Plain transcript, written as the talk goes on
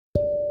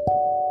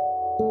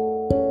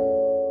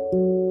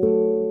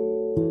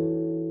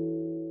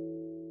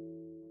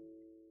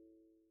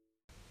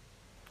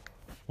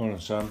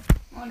Sam.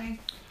 Morning.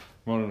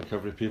 Morning,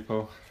 recovery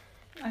people.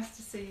 Nice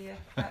to see you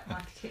at my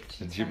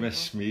kitchen Did you table.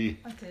 miss me?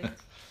 I did.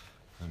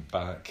 I'm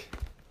back.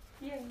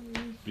 Yay.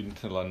 Been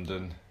to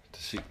London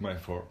to seek my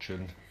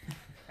fortune.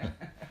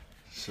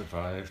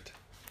 Survived.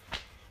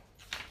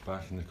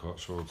 Back in the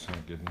Cotswolds,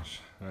 thank goodness.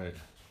 Right.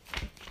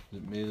 Is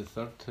it May the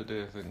 3rd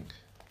today, I think?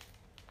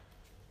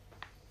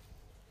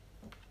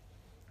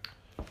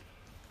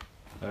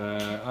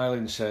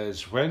 Eileen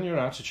says, when your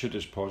attitude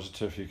is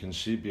positive, you can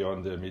see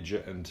beyond the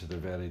immediate into the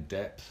very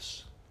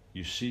depths.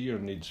 You see your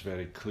needs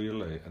very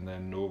clearly and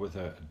then know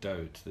without a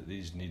doubt that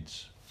these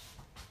needs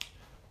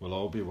will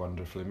all be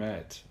wonderfully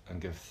met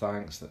and give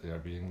thanks that they are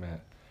being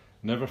met.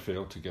 Never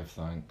fail to give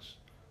thanks.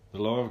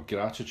 The law of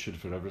gratitude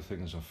for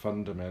everything is a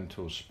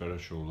fundamental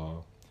spiritual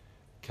law.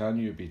 Can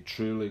you be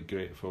truly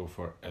grateful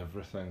for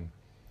everything?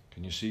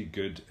 Can you see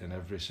good in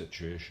every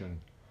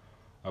situation?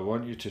 I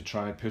want you to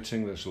try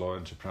putting this law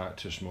into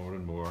practice more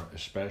and more,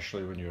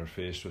 especially when you are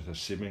faced with a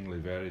seemingly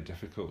very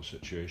difficult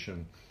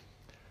situation.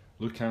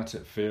 Look at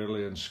it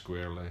fairly and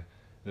squarely,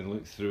 then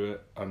look through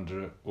it,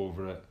 under it,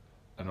 over it,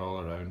 and all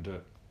around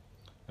it.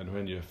 And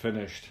when you're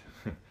finished,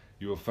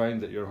 you will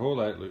find that your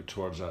whole outlook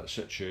towards that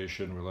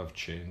situation will have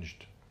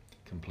changed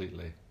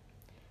completely.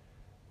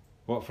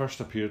 What first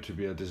appeared to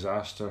be a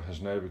disaster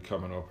has now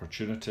become an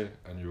opportunity,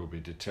 and you will be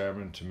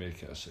determined to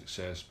make it a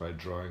success by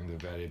drawing the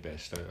very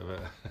best out of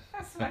it.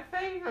 That's my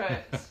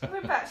favourite.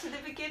 We're back to the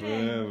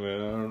beginning. Yeah, we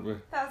are, aren't we?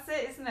 That's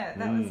it, isn't it?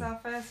 That was our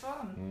first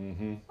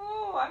one.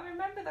 Oh, I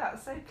remember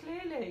that so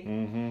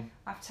clearly.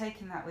 I've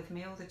taken that with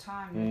me all the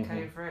time. Look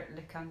over it,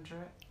 look under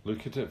it.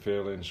 Look at it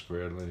fairly and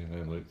squarely, and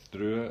then look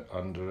through it,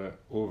 under it,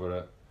 over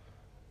it,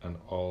 and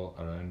all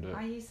around it.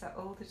 I use that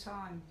all the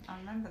time. I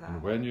remember that.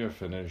 And when you're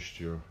finished,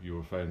 you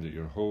will find that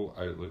your whole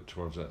outlook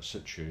towards that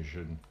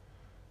situation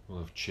will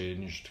have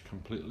changed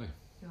completely.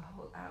 Your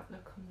whole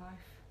outlook on life.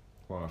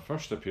 What at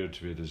first appeared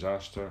to be a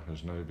disaster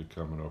has now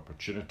become an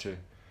opportunity,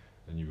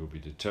 and you will be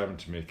determined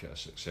to make it a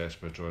success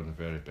by drawing the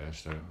very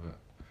best out of it.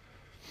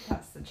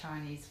 That's the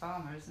Chinese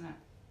farmer, isn't it?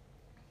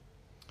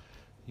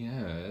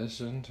 Yeah, it is,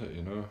 isn't it?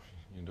 You know,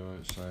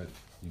 it's like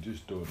you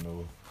just don't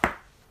know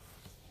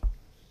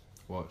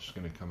what's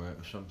going to come out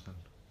of something.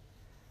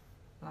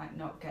 Like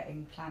not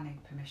getting planning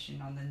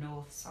permission on the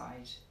north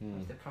side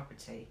of the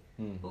property.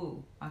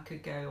 Oh, I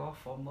could go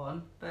off on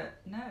one, but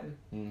no.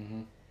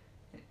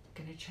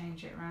 Going to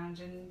change it around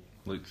and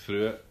look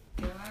through it,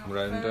 go out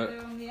round further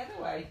it, on the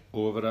other way.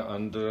 over it,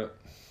 under it.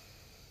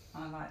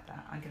 I like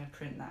that. I'm going to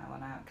print that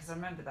one out because I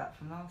remember that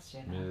from last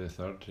year now. May the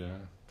 3rd, yeah.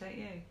 Don't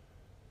you?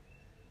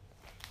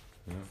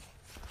 Yeah.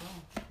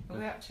 Cool. Well,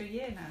 we're up to a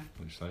year now.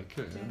 Looks like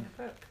it, Doing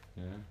the book.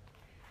 yeah.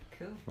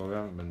 Cool. Well, we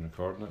haven't been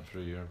recording it for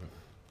a year, but...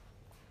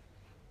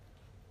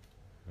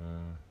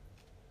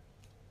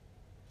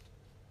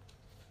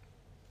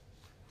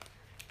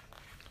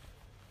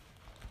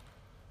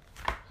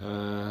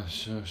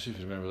 so, see if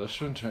you remember this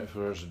one,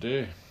 24 hours a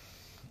day.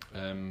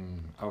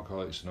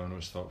 Alcoholics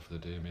Anonymous thought for the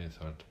day, May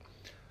 3rd.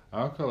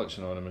 Alcoholics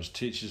Anonymous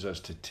teaches us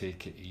to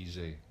take it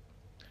easy.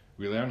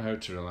 We learn how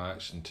to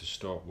relax and to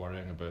stop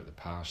worrying about the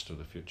past or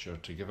the future,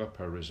 to give up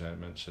our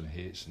resentments and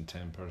hates and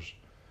tempers,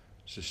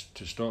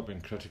 to stop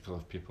being critical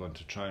of people and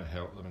to try and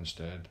help them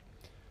instead.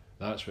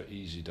 That's what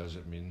easy does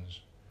it means.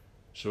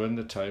 So in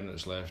the time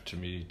that's left to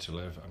me to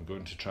live, I'm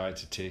going to try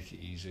to take it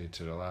easy,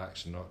 to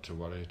relax and not to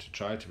worry, to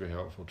try to be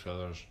helpful to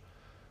others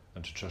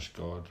and to trust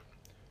God.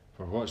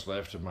 For what's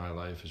left of my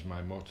life is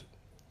my motto.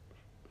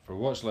 For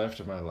what's left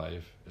of my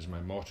life is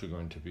my motto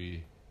going to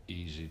be,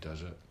 easy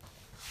does it.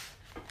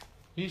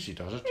 Easy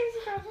does it. Easy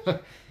does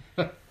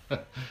it.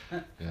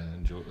 Yeah,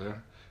 joke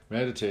there.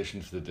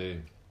 Meditation for the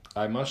day.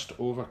 I must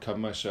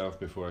overcome myself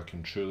before I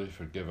can truly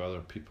forgive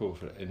other people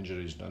for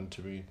injuries done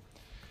to me.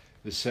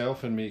 The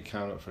self in me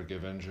cannot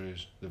forgive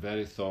injuries. The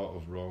very thought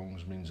of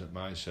wrongs means that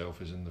my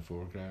self is in the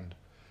foreground.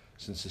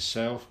 Since the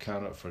self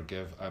cannot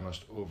forgive, I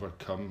must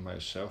overcome my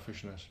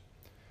selfishness.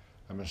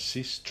 I must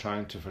cease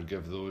trying to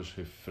forgive those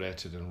who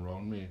fretted and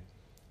wronged me.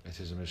 It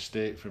is a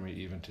mistake for me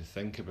even to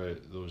think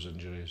about those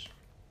injuries.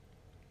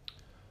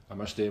 I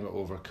must aim at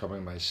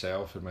overcoming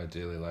myself in my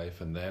daily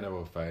life, and then I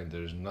will find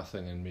there is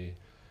nothing in me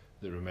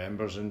that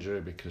remembers injury,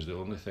 because the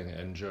only thing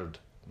injured,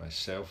 my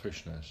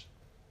selfishness,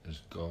 is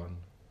gone.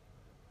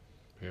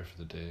 Prayer for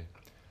the day.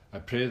 I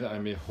pray that I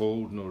may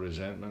hold no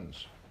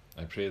resentments.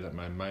 I pray that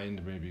my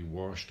mind may be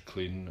washed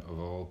clean of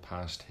all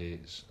past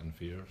hates and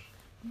fears.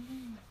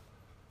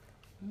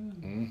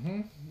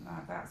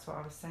 That's what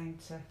I was saying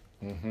to...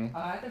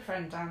 I had a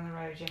friend down the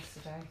road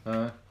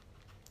yesterday.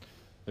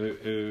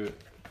 Who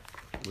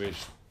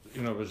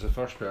was the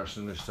first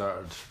person who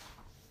started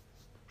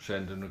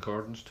sending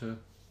recordings to.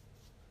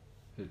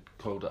 He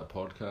called it a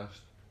podcast.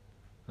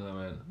 And I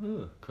went,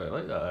 oh, quite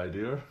like that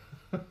idea.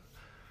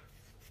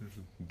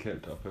 And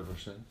kept it up ever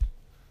since.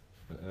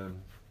 But,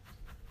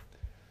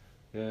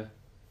 yeah.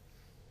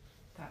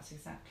 That's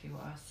exactly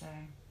what I was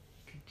saying.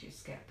 Could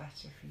just get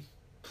better if you...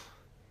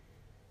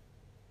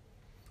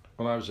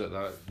 Well, I was at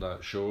that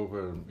show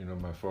where,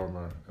 my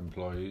former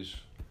employees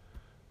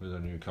with a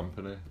new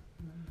company,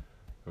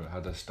 It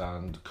had a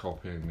stand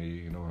copying me,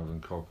 you know,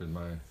 having copied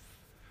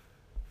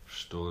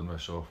stolen my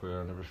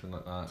software and everything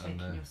like that.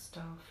 Taking and your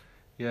stuff.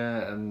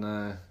 Yeah,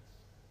 and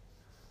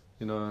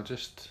you know,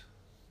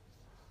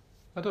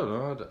 I don't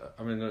know.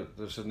 I mean,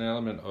 there's an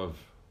element of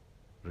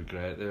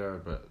regret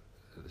there, but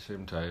at the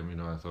same time, you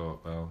know, I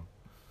thought, well,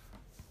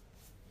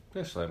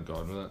 just let him go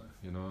on with it.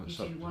 You know, you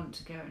didn't want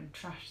to go and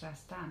trash their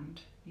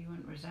stand. You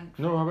weren't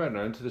resentful. No, I went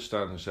round to the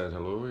stand and said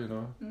hello. You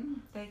know.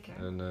 There you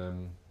go.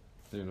 And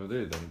you know,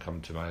 they didn't come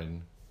to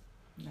mine.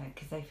 No,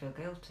 because they feel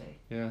guilty.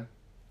 Yeah.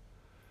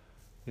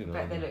 You know.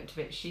 I bet they looked a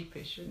bit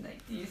sheepish when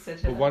you said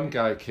hello. hello. Well, one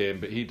guy came,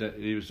 but he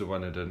was the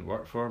one who didn't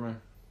work for me.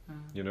 Oh.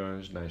 You know, he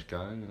was a nice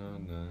guy. You know,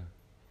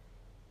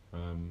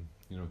 and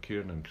you know,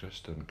 Kieran and Chris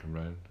didn't come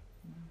round.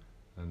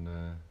 And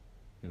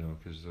you know,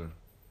 because they're,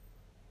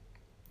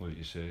 like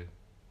you say,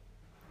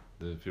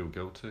 they feel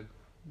guilty.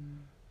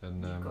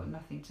 And you've got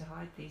nothing to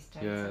hide these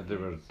days. Yeah, they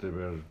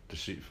were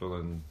deceitful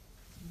and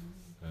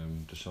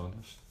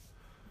dishonest.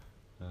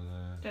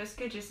 And it's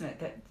good, isn't it,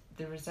 that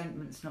the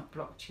resentment's not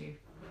blocked you?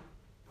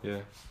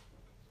 Yeah.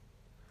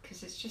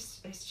 Because it's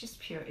just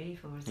pure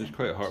evil. It's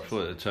quite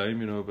hurtful at the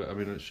time, you know. But I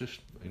mean, it's just,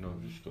 you know,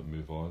 you just got to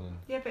move on. And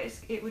yeah, but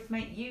it would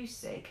make you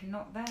sick and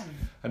not them.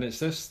 And it's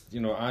this, you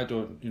know, I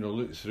don't, you know,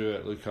 look through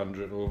it, look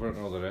under it, over it,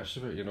 and all the rest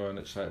of it, you know. And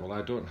it's like, well,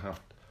 I don't have.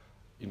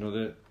 You know,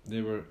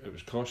 it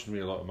was costing me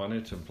a lot of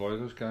money to employ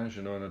those guys,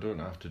 you know, and I don't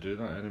have to do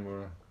that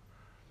anymore.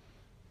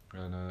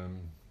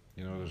 And,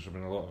 you know, there's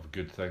been a lot of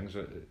good things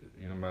that,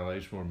 you know, my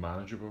life's more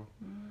manageable.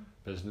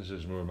 Business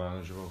is more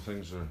manageable.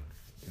 Things are,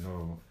 you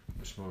know,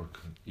 it's more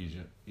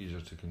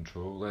easier to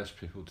control, less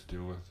people to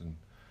deal with, and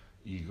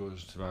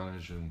egos to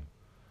manage. And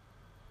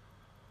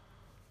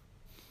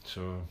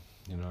so,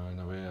 you know, in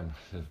a way,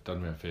 they've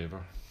done me a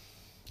favour,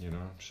 you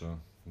know, so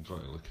I've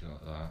got to look at it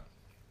like that.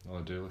 Well,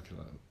 I do look at it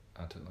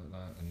like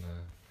that. And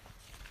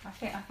I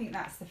think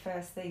that's the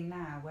first thing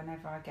now.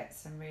 Whenever I get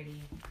some really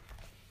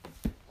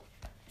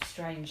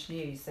strange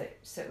news that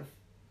sort of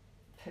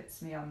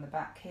puts me on the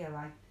back heel,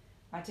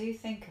 I do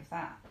think of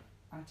that.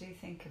 I do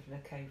think of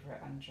look over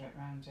it, under it,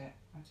 round it.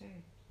 I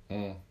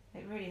do.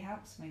 It really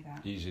helps me,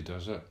 that. Easy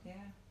does it. Yeah.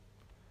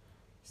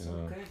 It's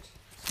all good.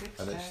 It's good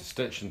and today. it's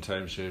stitching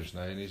time saves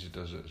 9. Easy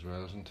does it as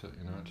well, isn't it?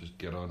 You know, just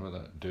get on with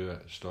it, do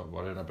it, stop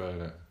worrying about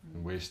it,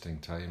 and wasting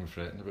time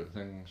fretting about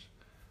things.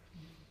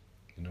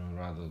 You know,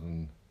 rather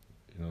than,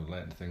 you know,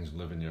 letting things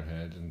live in your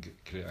head and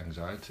create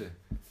anxiety.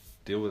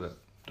 Deal with it.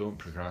 Don't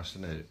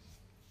procrastinate.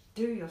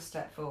 Do your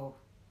step 4.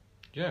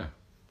 Yeah.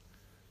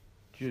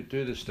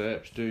 Do the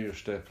steps. Do your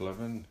step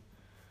 11.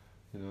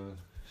 You know,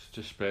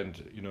 just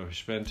spend. You know, if you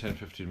spend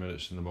 10-15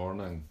 minutes in the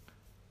morning,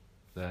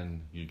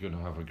 then you're going to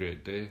have a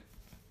great day.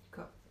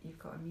 You've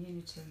got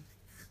immunity.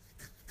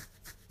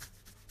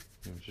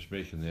 You know, just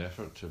making the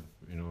effort to,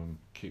 you know,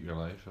 keep your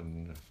life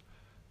in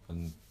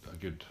a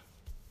good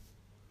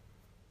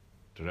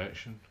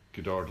direction,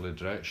 good orderly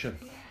direction.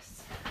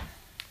 Yes.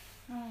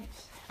 Right.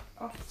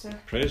 Off to.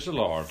 Praise the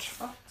Lord.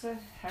 Off to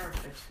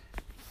Hereford.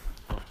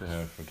 Off to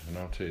Hereford, and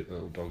I'll take the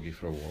little doggy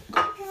for a walk.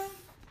 Okay.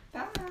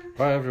 Bye.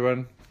 Bye,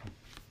 everyone.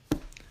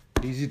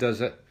 Easy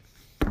does it.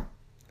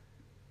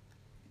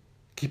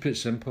 Keep it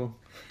simple.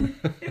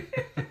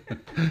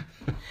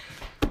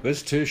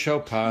 This too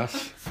shall pass.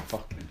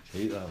 Fucking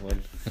hate that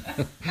one.